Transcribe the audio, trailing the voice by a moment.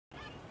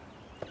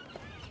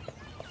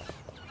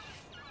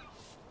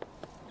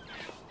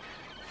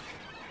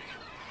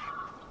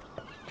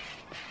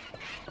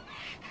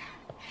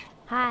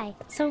Hi.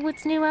 So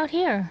what's new out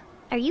here?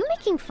 Are you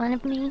making fun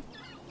of me?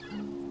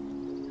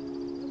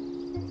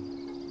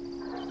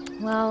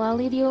 Well, I'll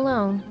leave you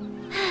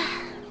alone.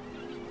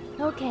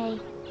 Okay.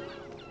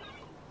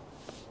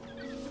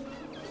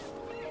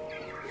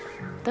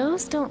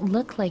 Those don't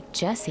look like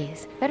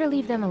Jessie's. Better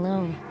leave them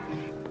alone.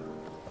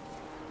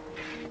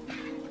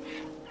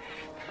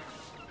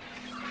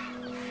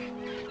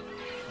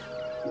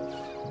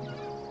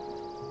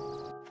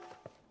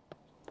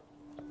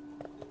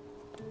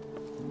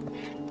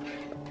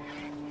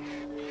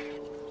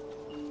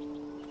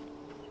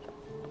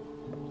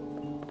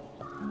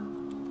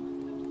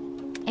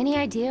 Any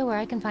idea where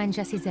I can find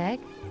Jessie's egg?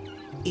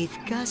 If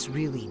Gus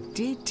really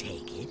did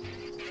take it,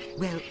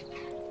 well,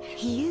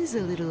 he is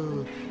a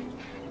little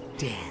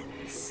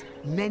dense,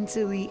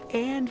 mentally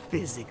and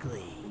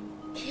physically.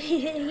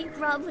 He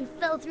probably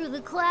fell through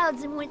the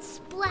clouds and went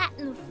splat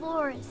in the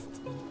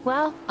forest.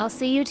 Well, I'll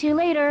see you two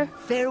later.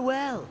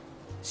 Farewell.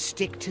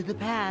 Stick to the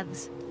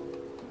paths.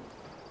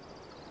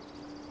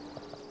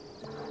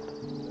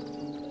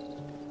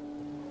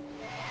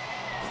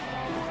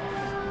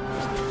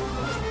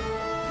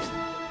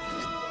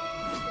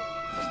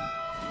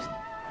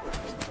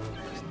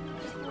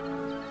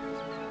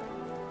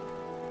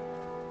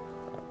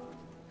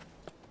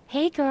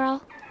 Hey,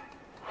 girl.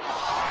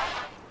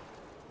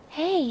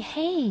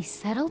 Hey,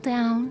 settle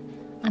down.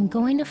 I'm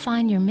going to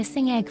find your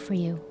missing egg for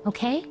you,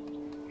 okay?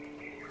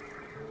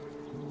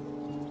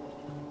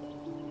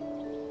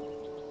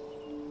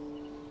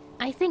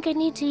 I think I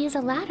need to use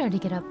a ladder to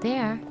get up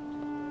there.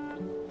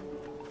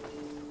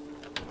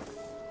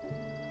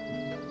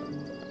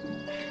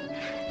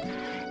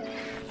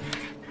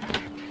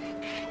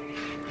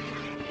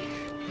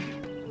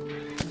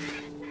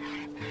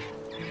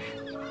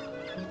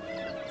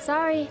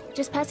 Sorry,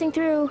 just passing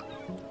through.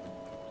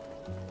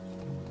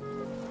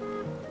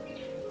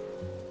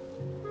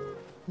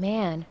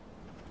 Man,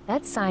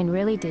 that sign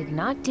really did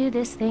not do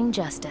this thing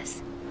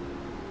justice.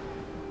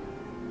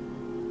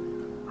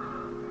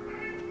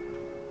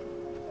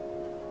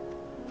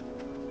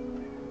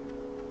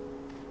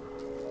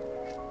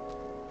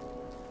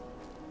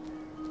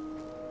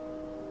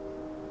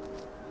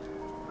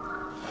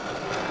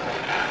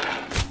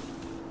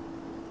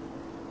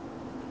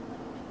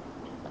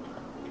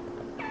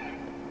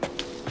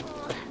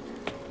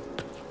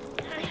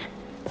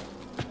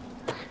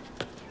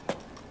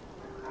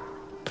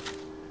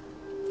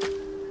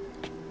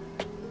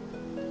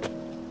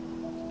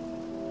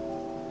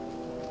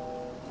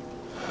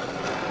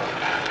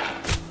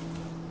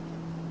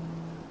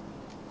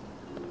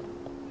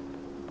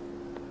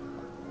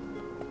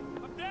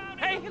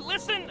 Hey,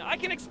 listen, I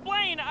can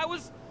explain. I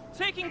was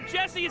taking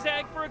Jessie's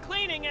egg for a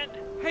cleaning and...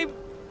 Hey,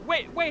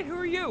 wait, who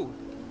are you?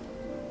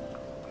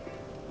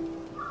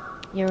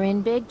 You're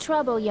in big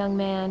trouble, young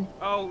man.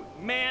 Oh,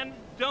 man,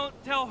 don't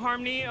tell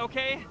Harmony,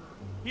 okay?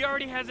 He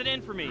already has it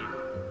in for me.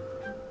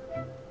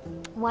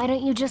 Why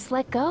don't you just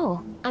let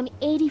go? I'm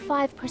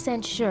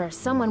 85% sure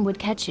someone would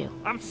catch you.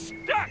 I'm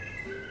stuck!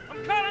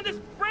 I'm caught on this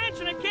branch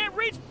and I can't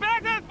reach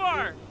back that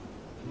far!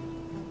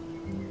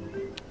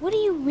 What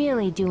are you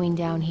really doing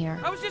down here?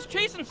 I was just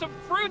chasing some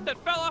fruit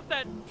that fell off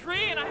that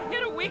tree and I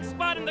hit a weak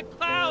spot in the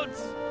clouds.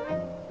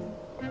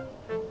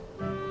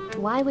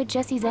 Why would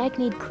Jessie's egg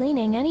need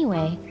cleaning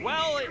anyway?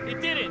 Well, it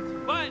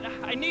didn't, but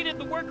I needed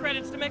the work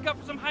credits to make up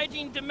for some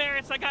hygiene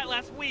demerits I got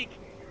last week.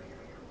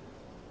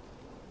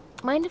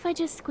 Mind if I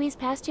just squeeze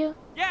past you?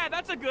 Yeah,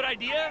 that's a good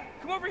idea.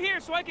 Come over here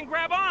so I can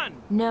grab on.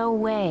 No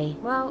way.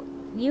 Well,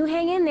 you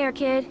hang in there,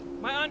 kid.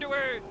 My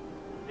underwear,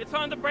 it's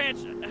on the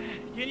branch.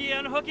 Can you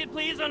unhook it,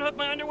 please? Unhook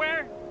my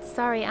underwear?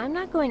 Sorry, I'm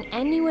not going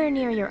anywhere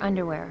near your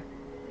underwear.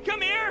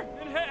 Come here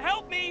and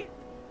help me.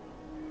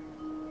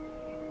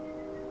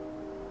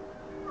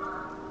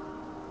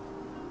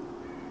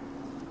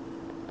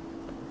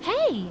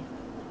 Hey!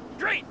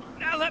 Great.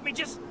 Now let me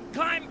just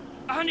climb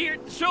onto your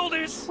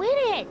shoulders. Quit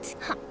it!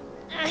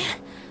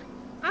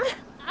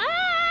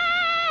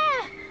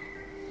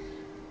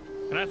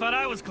 And I thought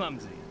I was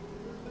clumsy.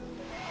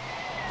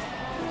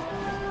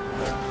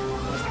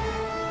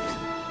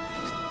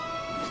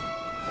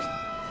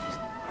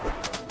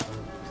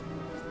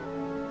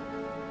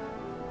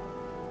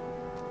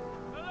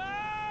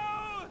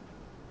 Hello?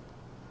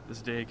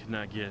 This day could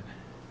not get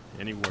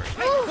any worse.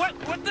 Hey,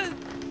 what the?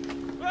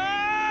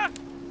 Ah!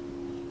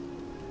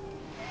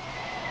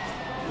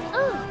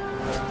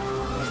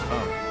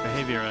 Oh,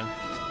 hey Vera.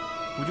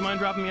 Would you mind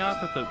dropping me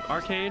off at the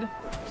arcade?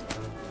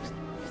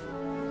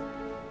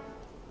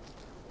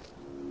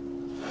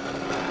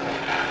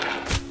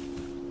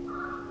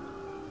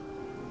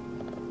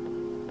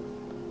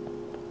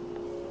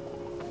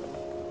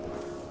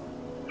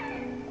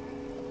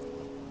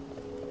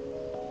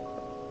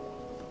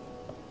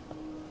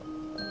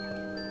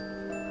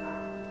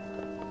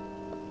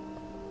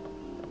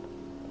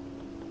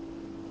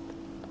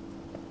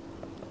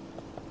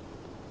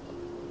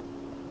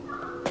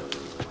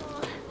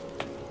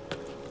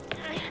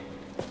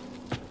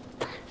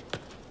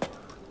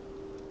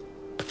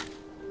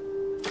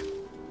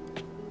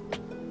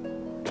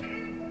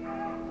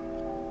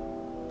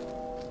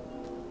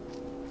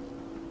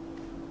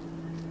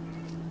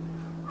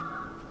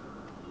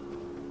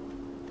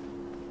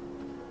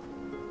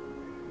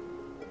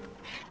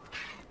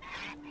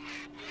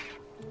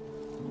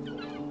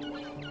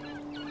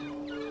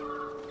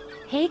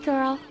 Hey,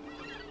 girl.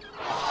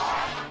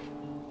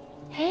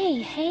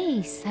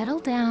 Hey, settle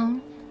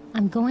down.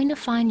 I'm going to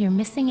find your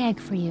missing egg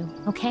for you,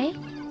 okay?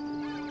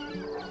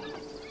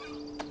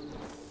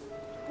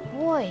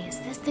 Boy, is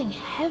this thing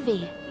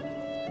heavy.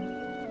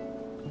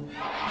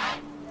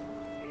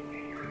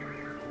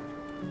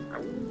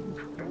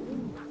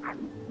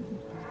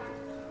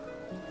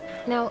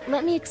 Now,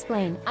 let me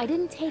explain. I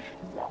didn't take...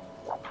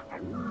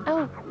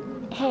 Oh,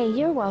 hey,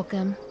 you're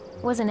welcome.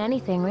 Wasn't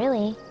anything,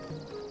 really.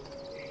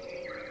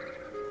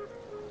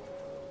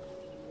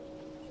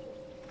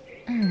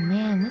 Oh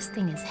man, this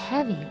thing is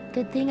heavy.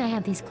 Good thing I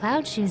have these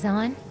cloud shoes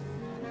on.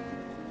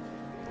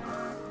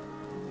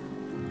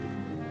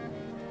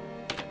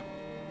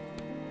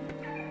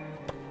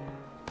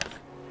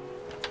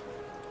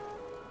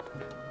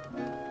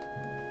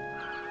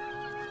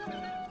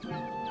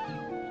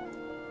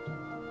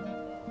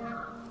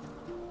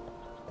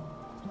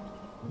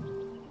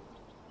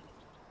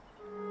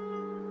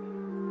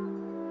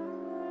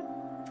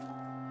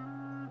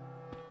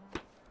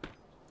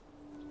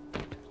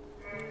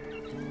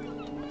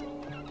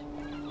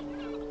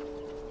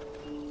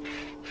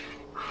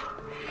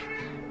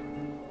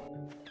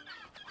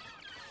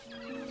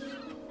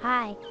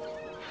 Hi.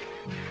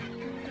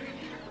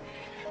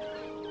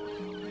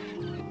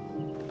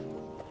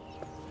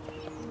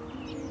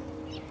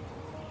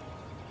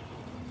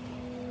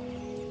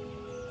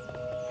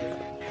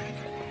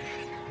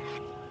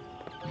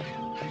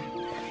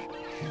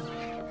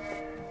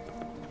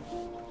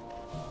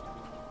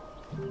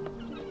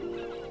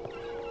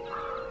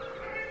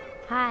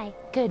 Hi.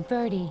 Good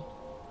birdie.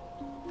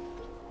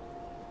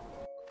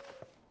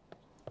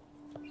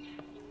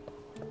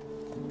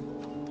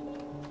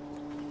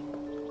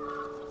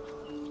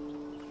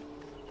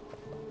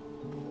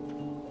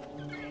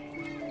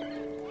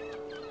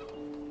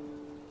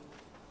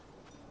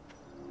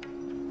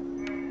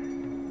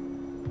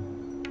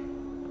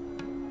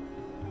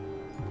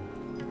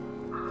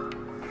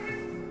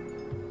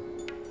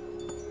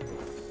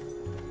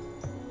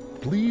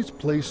 Please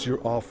place your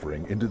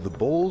offering into the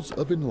bowls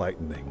of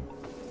enlightening.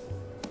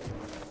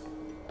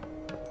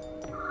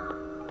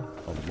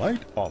 A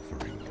light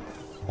offering.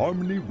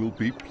 Harmony will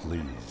be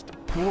pleased.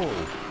 Whoa,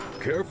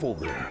 careful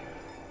there.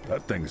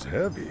 That thing's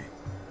heavy.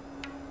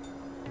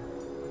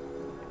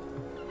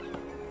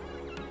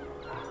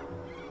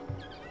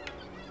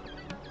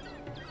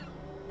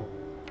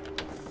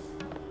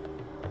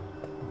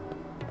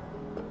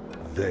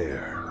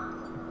 There.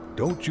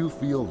 Don't you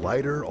feel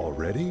lighter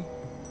already?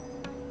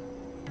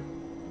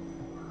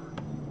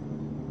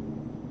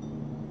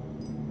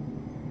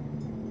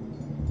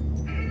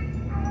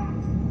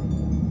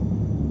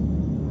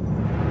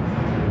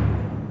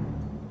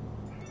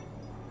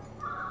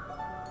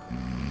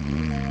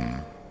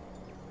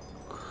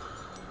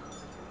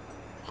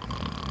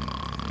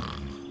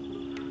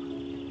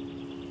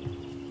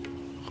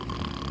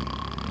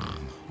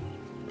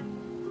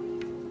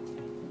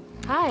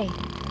 Hi.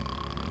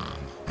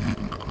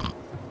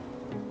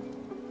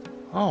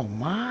 Oh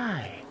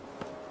my!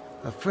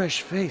 A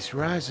fresh face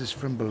rises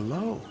from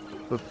below.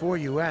 Before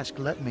you ask,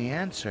 let me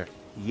answer.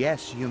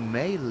 Yes, you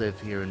may live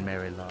here in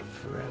Maryloft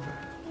forever.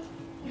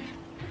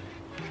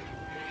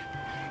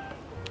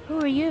 Who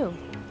are you?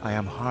 I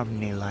am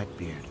Harmony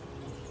Lightbeard,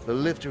 the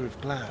lifter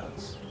of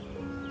clouds.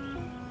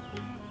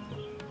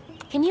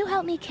 Can you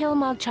help me kill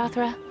Mog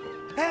Chothra?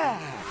 Ah!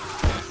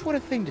 What a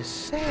thing to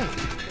say!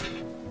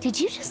 Did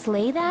you just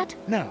lay that?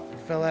 No, it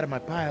fell out of my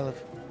pile of...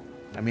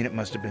 it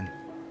must have been...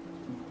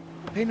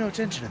 Pay no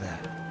attention to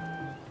that.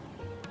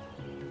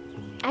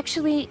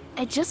 Actually,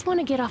 I just want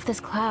to get off this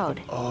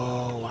cloud.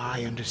 Oh,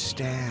 I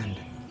understand.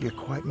 You're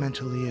quite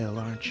mentally ill,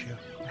 aren't you?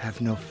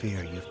 Have no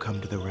fear, you've come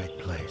to the right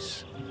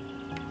place.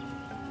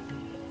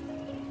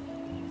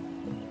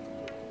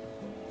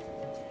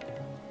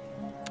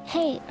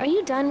 Hey, are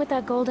you done with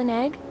that golden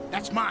egg?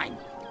 That's mine.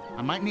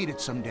 I might need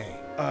it someday.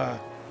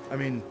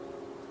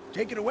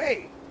 Take it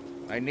away.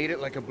 I need it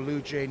like a blue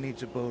jay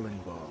needs a bowling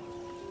ball.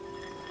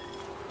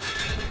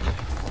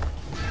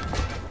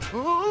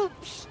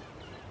 Oops!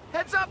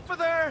 Heads up for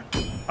there!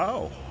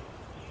 Ow.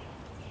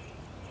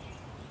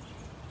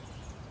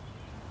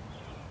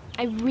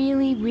 I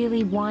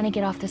really want to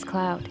get off this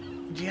cloud.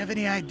 Do you have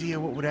any idea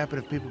what would happen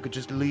if people could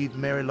just leave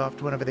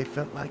Maryloft whenever they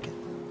felt like it?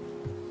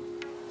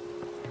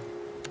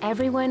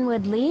 Everyone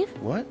would leave?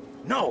 What?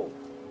 No!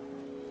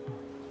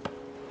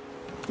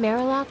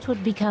 Maryloft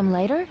would become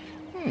lighter?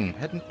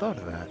 Hadn't thought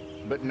of that.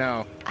 But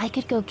no. I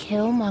could go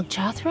kill Mog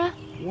Chothra?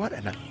 What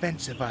an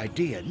offensive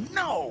idea.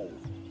 No!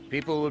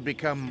 People would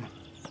become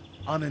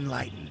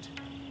unenlightened.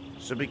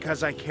 So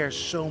because I care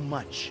so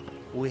much,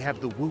 we have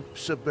the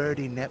Whoops a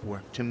Birdie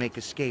network to make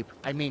escape.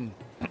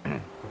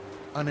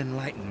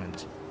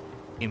 Unenlightenment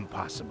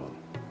impossible.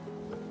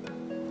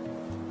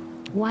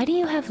 Why do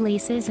you have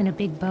laces and a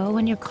big bow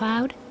in your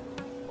cloud?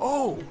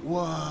 Oh,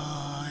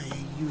 why,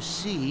 you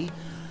see,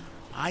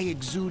 I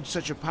exude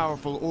such a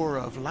powerful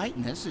aura of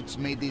lightness, it's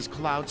made these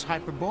clouds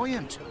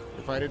hyperbuoyant.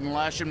 If I didn't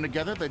lash them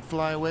together, they'd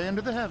fly away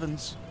into the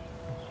heavens.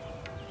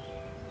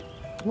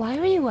 Why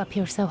are you up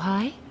here so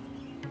high?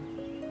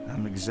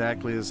 I'm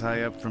exactly as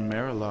high up from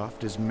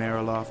Mariloft as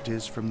Mariloft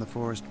is from the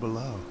forest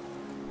below.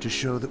 To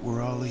show that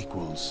we're all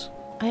equals.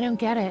 I don't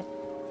get it.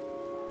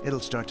 It'll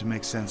start to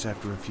make sense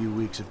after a few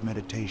weeks of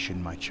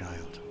meditation, my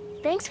child.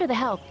 Thanks for the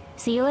help.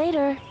 See you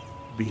later.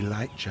 Be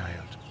light,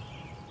 child.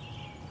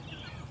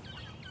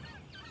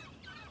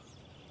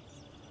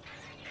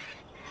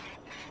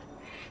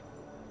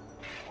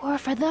 We're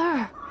for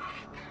there.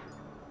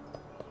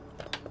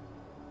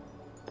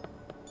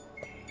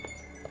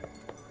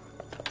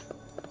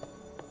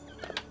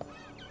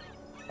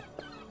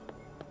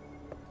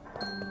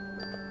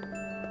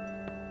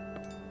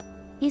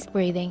 He's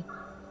breathing.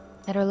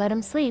 Better let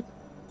him sleep.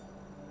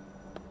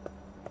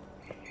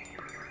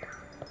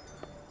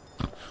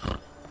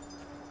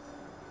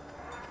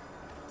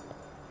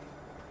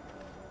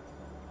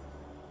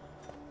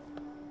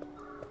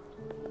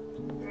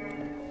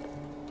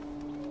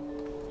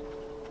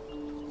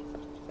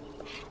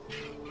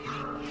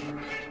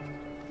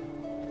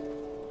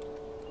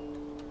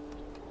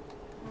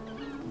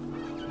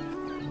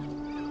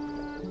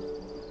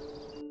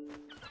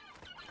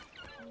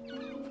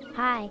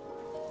 Hi.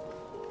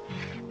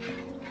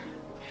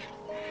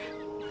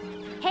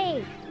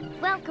 Hey,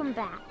 welcome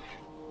back.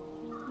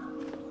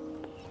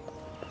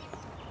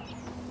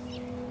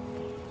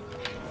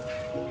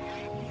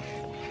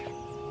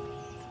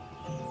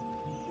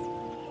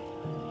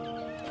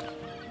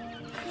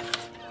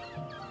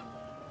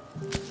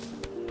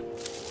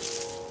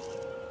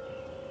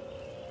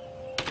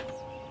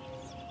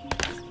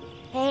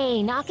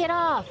 Hey, knock it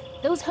off.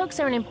 Those hooks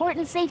are an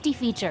important safety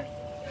feature.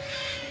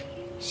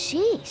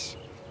 Sheesh.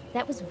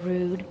 That was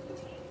rude.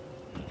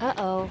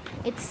 Uh-oh.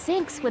 It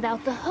sinks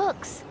without the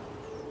hooks.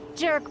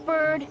 Jerk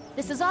bird,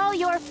 this is all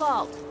your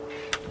fault.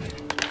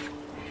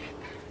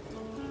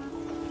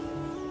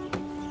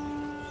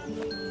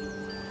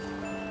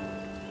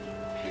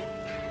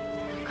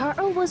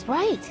 Carl was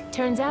right.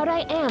 Turns out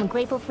I am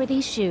grateful for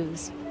these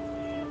shoes.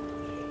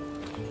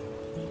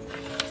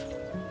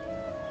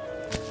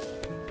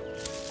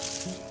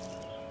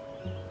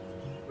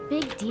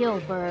 Big deal,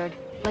 bird.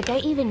 Like I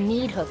even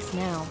need hooks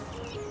now.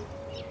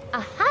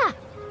 Aha!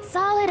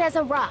 Solid as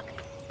a rock.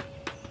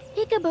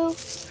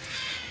 Peekaboo.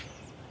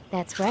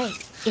 That's right.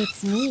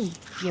 It's me,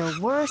 your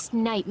worst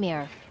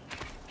nightmare.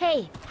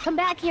 Hey, come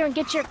back here and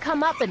get your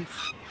comeuppance.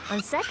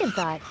 On second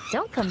thought,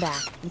 don't come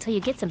back until you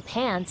get some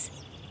pants.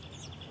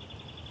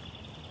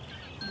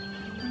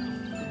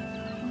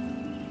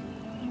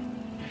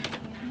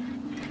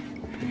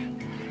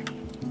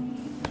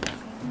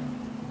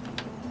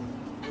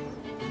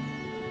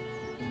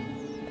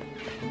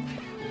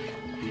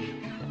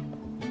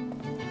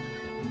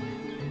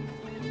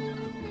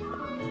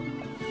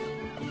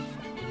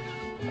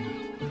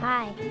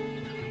 Hi.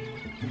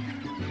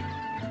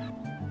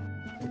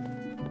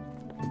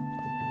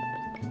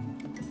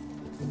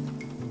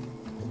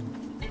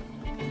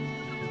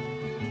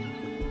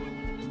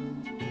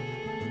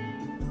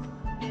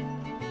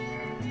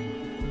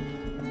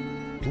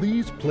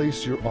 Please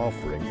place your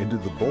offering into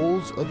the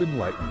bowls of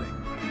enlightening.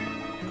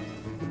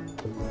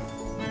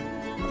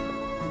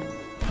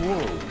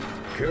 Whoa,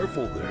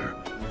 careful there.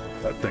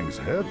 That thing's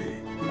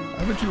heavy.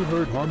 Haven't you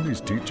heard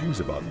Harmony's teachings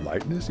about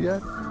lightness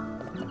yet?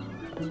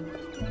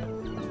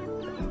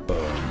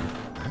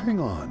 Hang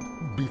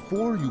on.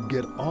 Before you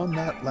get on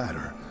that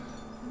ladder,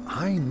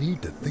 I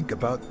need to think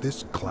about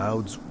this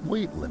cloud's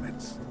weight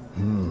limits.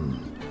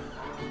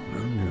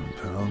 Million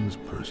pounds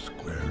per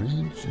square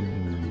inch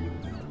and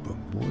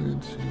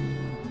buoyancy.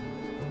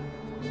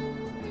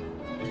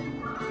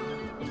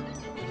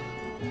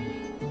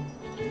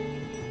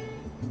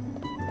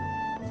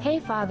 Hey,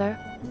 Father.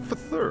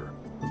 Father.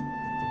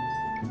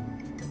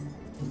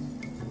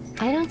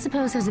 I don't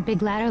suppose there's a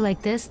big ladder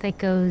like this that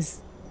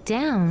goes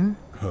down.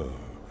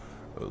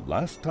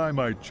 Last time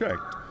I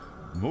checked,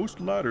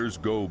 most ladders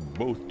go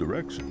both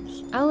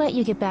directions. I'll let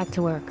you get back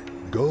to work.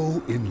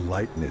 Go in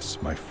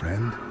lightness, my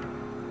friend.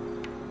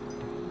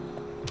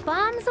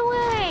 Bombs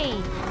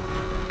away!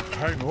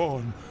 Hang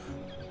on.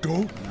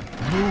 Don't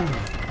move.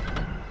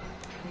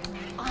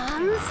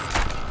 Bombs?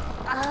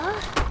 Oh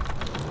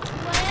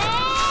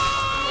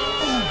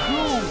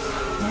no!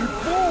 My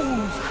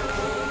balls!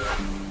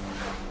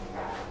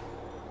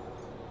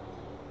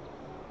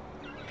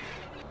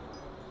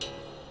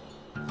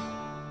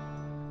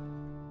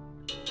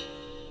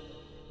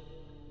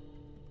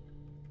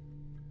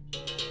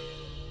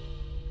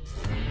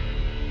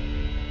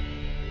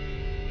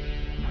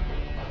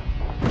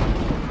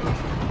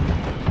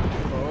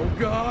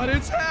 God,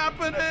 it's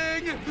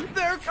happening!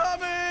 They're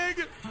coming!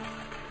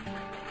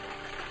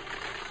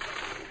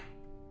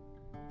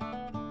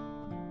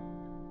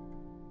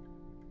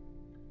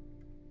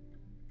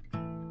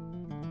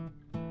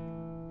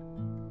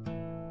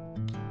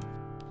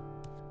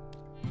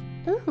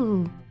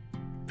 Ooh,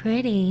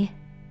 pretty.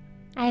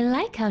 I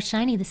like how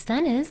shiny the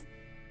sun is.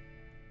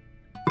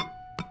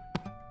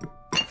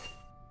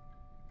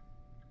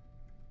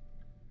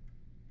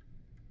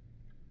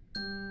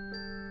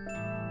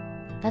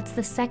 That's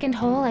the second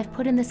hole I've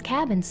put in this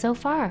cabin so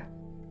far.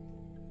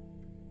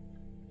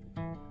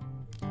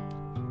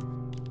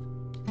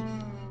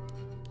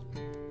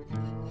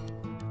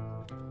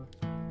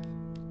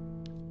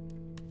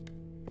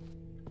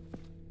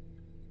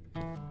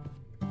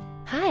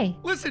 Hi.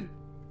 Listen,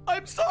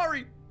 I'm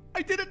sorry.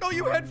 I didn't know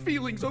you had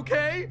feelings,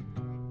 okay?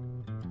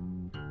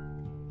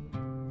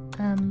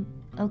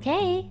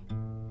 Okay.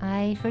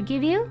 I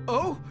forgive you?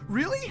 Oh,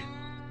 really?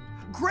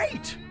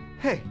 Great!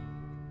 Hey,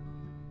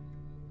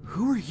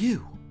 who are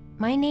you?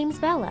 My name's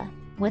Bella.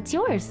 What's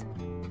yours?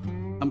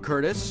 I'm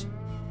Curtis.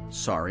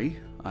 Sorry,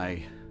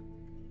 I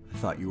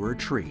thought you were a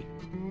tree.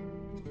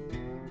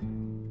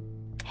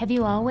 Have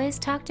you always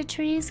talked to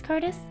trees,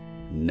 Curtis?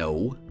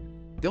 No.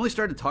 They only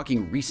started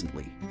talking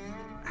recently.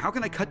 How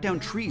can I cut down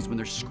trees when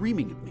they're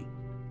screaming at me?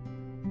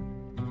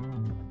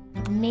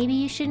 Maybe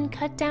you shouldn't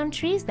cut down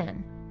trees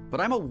then.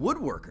 But I'm a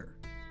woodworker.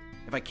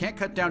 If I can't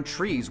cut down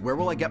trees, where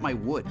will I get my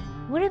wood?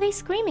 What are they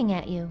screaming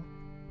at you?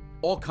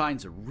 All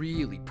kinds of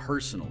really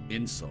personal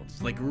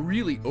insults, like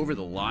really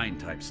over-the-line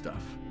type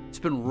stuff. It's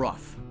been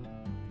rough.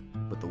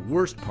 But the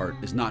worst part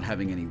is not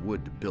having any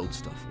wood to build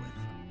stuff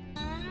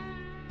with.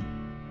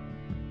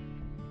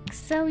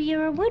 So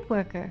you're a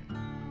woodworker.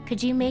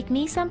 Could you make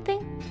me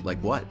something? Like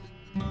what?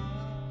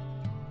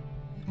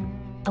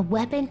 A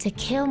weapon to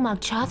kill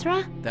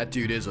Mogchathra? That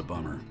dude is a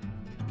bummer.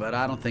 But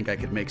I don't think I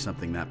could make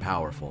something that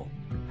powerful.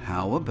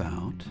 How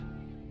about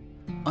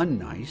a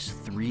nice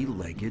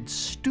three-legged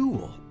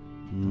stool?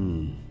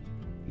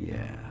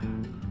 Yeah.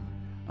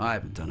 I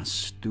haven't done a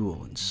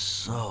stool in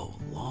so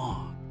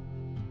long.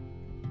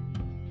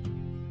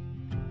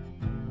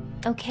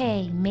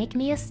 Okay, make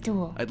me a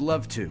stool. I'd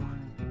love to,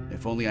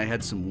 if only I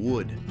had some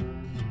wood.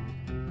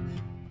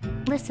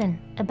 Listen,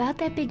 about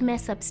that big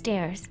mess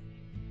upstairs.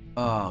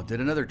 Oh, did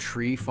another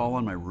tree fall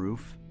on my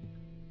roof?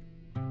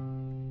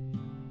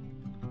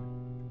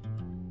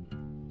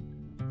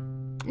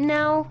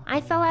 No, I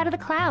fell out of the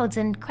clouds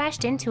and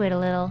crashed into it a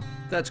little.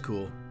 That's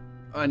cool.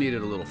 I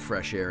needed a little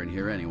fresh air in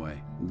here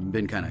anyway.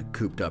 Been kind of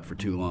cooped up for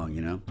too long,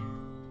 you know?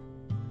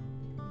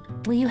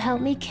 Will you help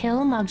me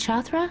kill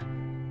Mogchathra?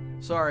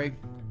 Sorry,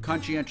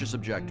 conscientious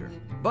objector.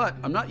 But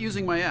I'm not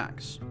using my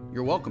axe.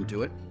 You're welcome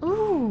to it.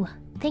 Ooh,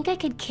 think I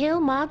could kill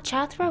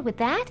Mogchathra with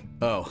that?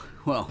 Oh,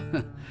 well,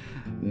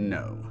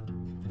 no.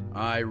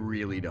 I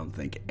really don't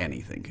think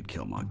anything could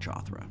kill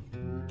Mogchathra.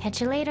 Catch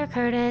you later,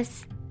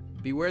 Curtis.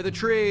 Beware the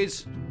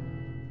trees!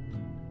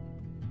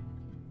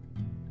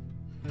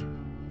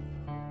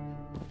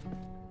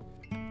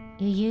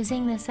 You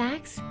using this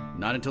axe?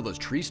 Not until those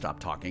trees stop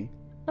talking.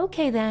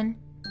 Okay then.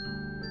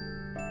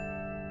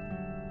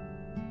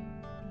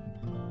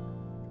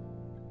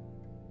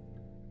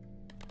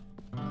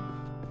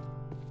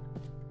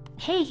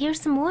 Hey, here's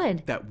some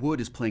wood. That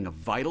wood is playing a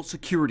vital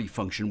security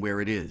function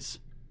where it is.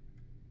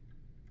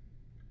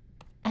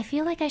 I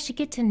feel like I should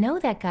get to know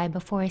that guy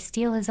before I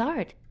steal his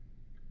art.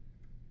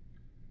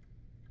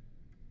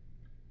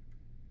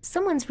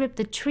 Someone's ripped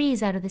the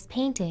trees out of this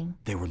painting.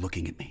 They were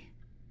looking at me.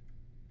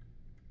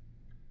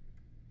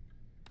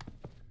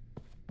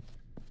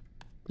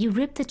 You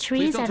ripped the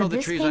trees out of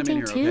this painting too? Please don't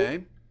tell the trees I'm in here,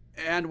 okay?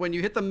 And when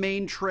you hit the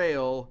main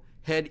trail,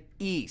 head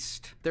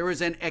east. There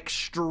is an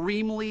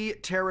extremely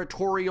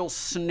territorial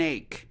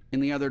snake in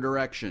the other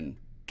direction.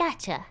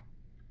 Gotcha.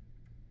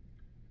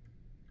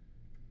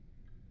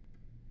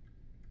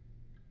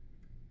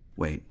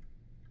 Wait,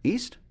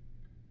 east?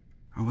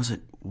 Or was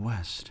it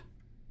west?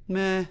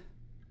 Meh.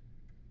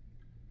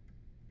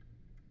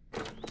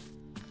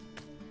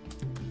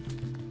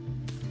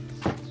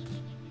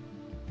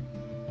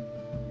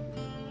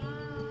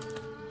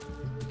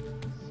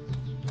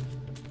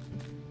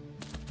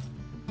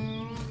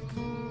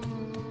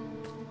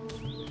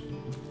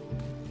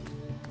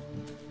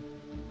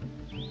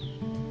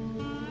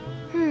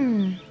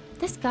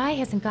 This guy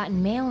hasn't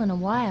gotten mail in a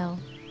while.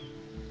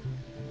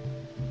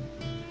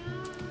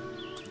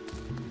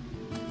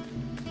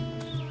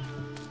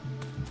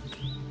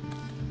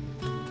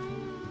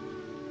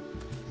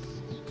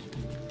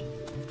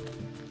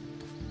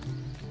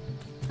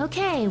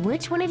 Okay,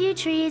 which one of you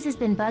trees has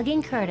been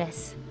bugging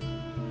Curtis?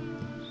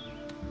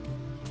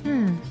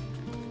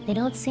 They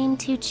don't seem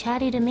too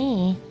chatty to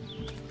me.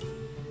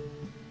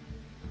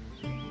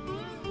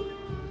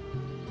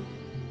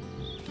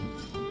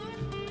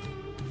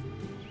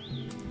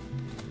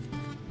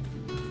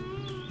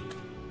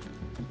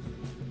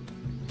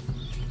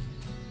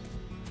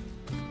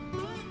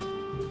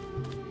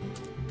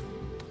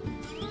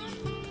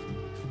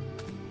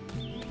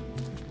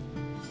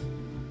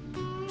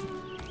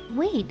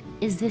 Wait,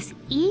 is this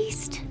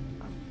east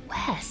or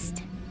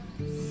west?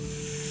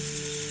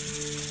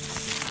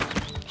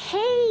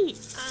 Hey!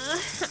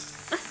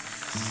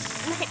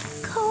 Let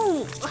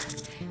go!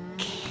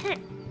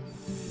 Can't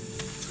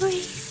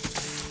breathe.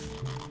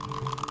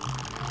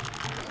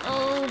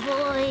 Oh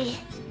boy.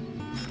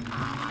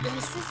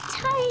 This is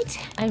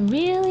tight. I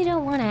really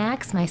don't want to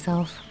axe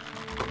myself.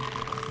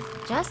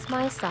 Just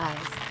my size.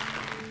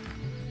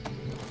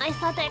 I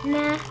thought that...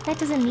 Nah, that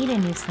doesn't need a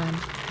new sun.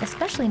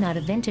 Especially not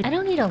a vintage. I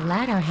don't need a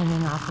ladder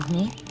hanging off of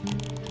me.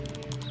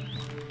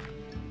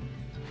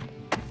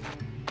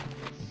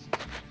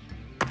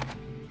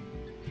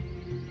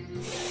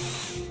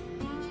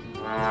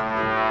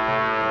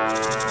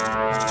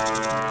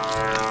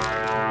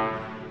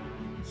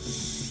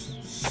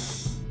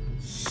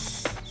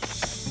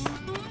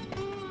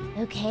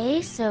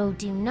 Okay, so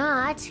do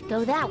not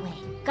go that way.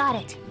 Got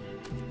it.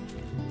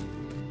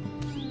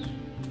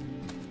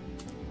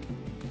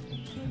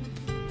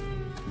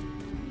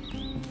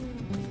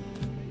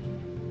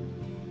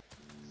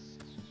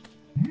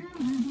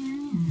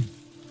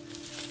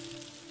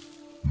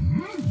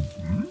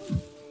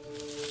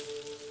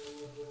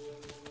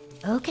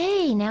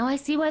 Okay, now I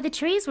see why the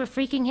trees were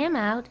freaking him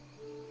out.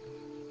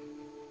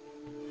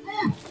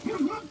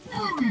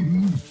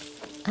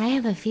 I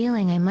have a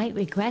feeling I might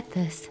regret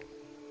this.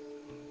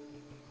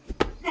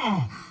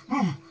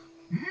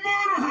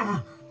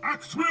 Murderer!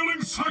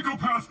 Axe-wielding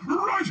psychopath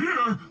right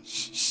here!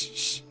 Shh, shh,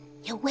 shh.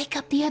 You'll wake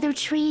up the other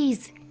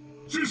trees.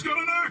 She's got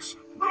an axe!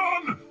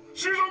 Run!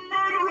 She's a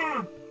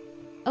murderer!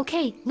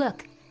 Okay,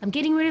 look. I'm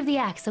getting rid of the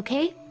axe,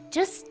 okay?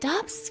 Just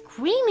stop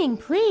screaming,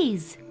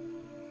 please.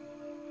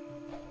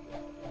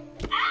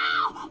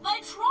 Ow! My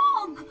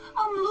trunk!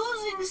 I'm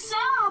losing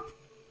sap!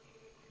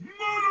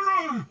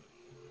 Murderer!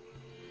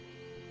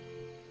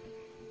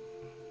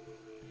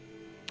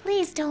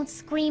 Please don't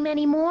scream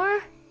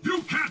anymore.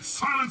 You can't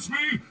silence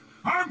me!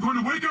 I'm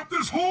going to wake up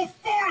this whole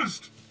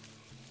forest!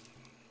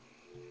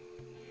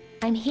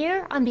 I'm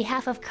here on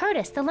behalf of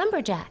Curtis, the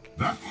lumberjack.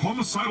 That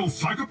homicidal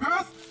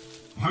psychopath?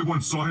 I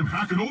once saw him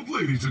hack an old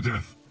lady to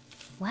death.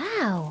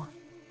 Wow.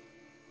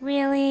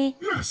 Really?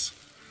 Yes,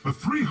 a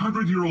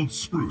 300-year-old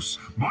spruce,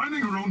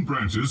 minding her own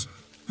branches,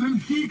 then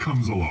he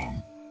comes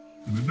along.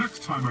 And the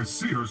next time I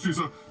see her, she's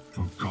a...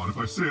 Oh God, if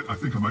I say it, I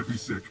think I might be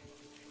sick.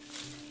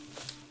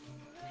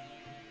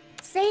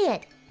 Say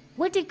it.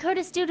 What did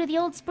Curtis do to the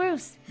old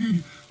spruce?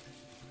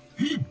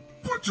 He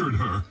butchered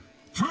her,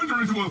 turned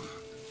her into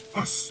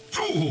a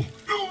stool.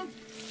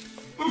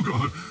 Oh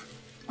God,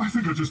 I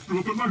think I just threw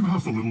up in my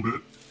mouth a little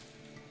bit.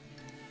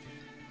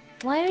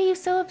 Why are you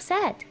so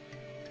upset?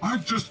 I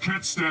just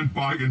can't stand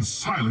by in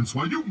silence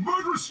while you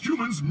murderous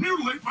humans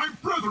mutilate my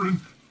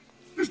brethren.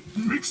 It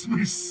makes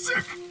me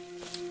sick.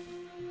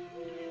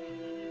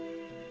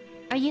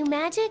 Are you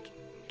magic?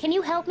 Can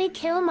you help me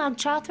kill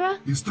Mogchathra?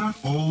 Is that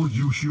all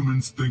you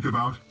humans think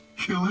about?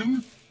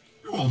 Killing?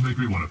 You all make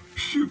me want to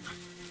puke.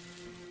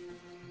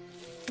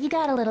 You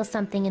got a little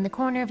something in the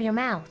corner of your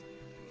mouth.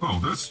 Oh,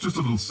 that's just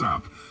a little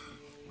sap.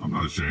 I'm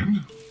not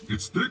ashamed.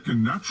 It's thick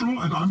and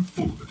natural, and I'm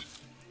full of it.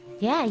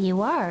 Yeah,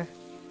 you are.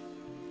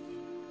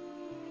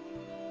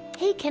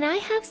 Hey, can I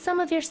have some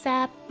of your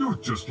sap? You're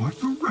just like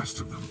the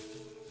rest of them.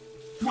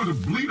 You want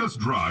to bleed us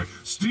dry,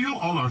 steal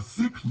all our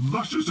thick,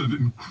 luscious, and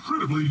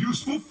incredibly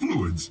useful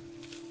fluids.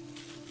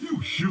 You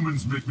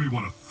humans make me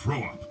want to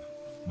throw up.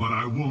 But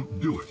I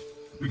won't do it,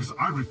 because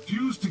I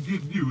refuse to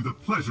give you the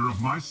pleasure of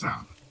my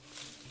sap.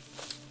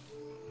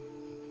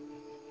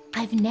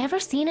 I've never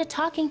seen a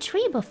talking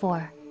tree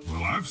before.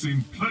 Well, I've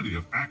seen plenty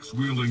of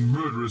axe-wielding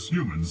murderous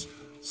humans,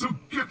 so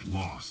get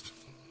lost.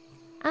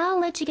 I'll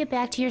let you get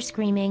back to your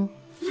screaming.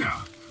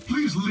 Yeah,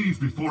 please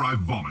leave before I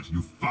vomit,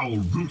 you foul,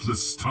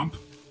 rootless stump.